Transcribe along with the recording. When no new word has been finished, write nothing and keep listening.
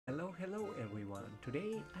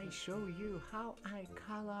today I show you how I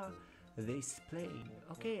color this plane.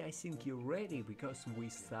 Okay, I think you're ready because we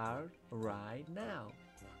start right now.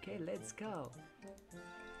 Okay, let's go.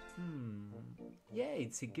 Yeah,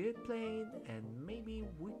 it's a good plane, and maybe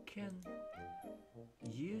we can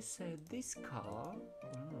use this color.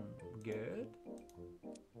 Good.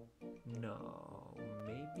 No,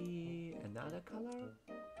 maybe another color.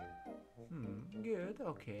 Good.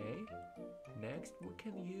 Okay. Next, we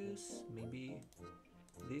can use maybe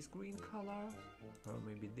this green color, or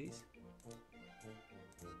maybe this.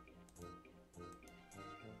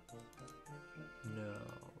 No,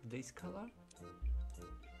 this color.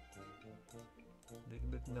 Little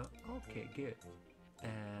bit no. Okay, good.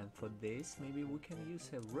 And for this, maybe we can use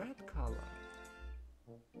a red color.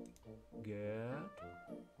 Good.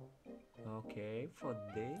 Okay, for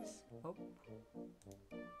this,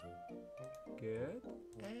 good.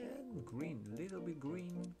 And green, little bit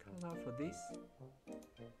green color for this.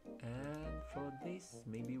 And for this,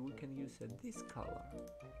 maybe we can use this color.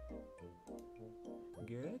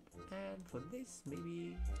 Good. And for this,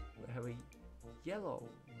 maybe we have a yellow.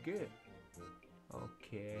 Good.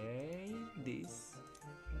 Okay, this.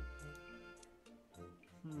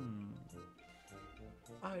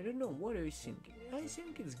 I don't know, what do you think? I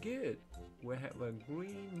think it's good. We have a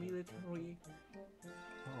green military.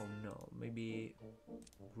 Oh no, maybe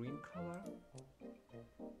green color.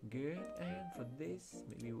 Good. And for this,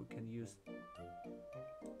 maybe we can use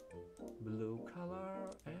blue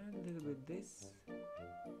color and a little bit this.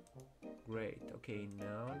 Great. Okay,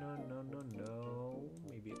 no.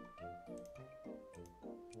 Maybe.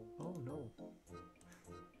 Oh no.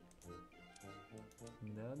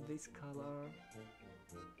 Not this color.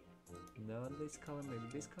 Not this color, maybe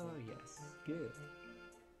this color. Yes, good.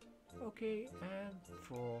 Okay, and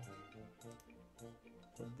for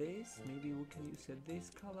this, maybe we can use this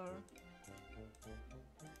color.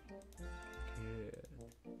 Good.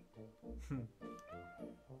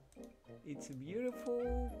 It's a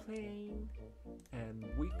beautiful plane, and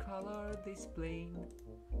we color this plane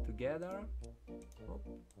together.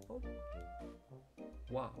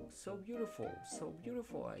 Wow, so beautiful,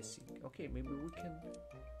 I think. Okay, maybe we can.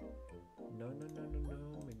 No,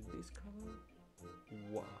 maybe this color.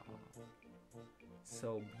 Wow,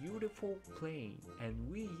 so beautiful plane, and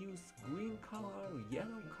we use green color,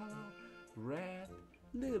 yellow color, red,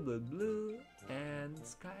 little bit blue, and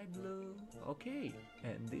sky blue. Okay,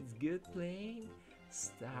 and this good plane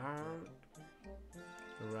start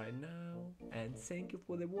right now, and thank you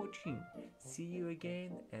for the watching. See you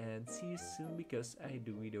again, and see you soon, because I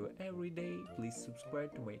do video every day. Please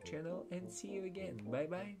subscribe to my channel, and see you again. Bye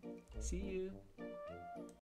bye. See you.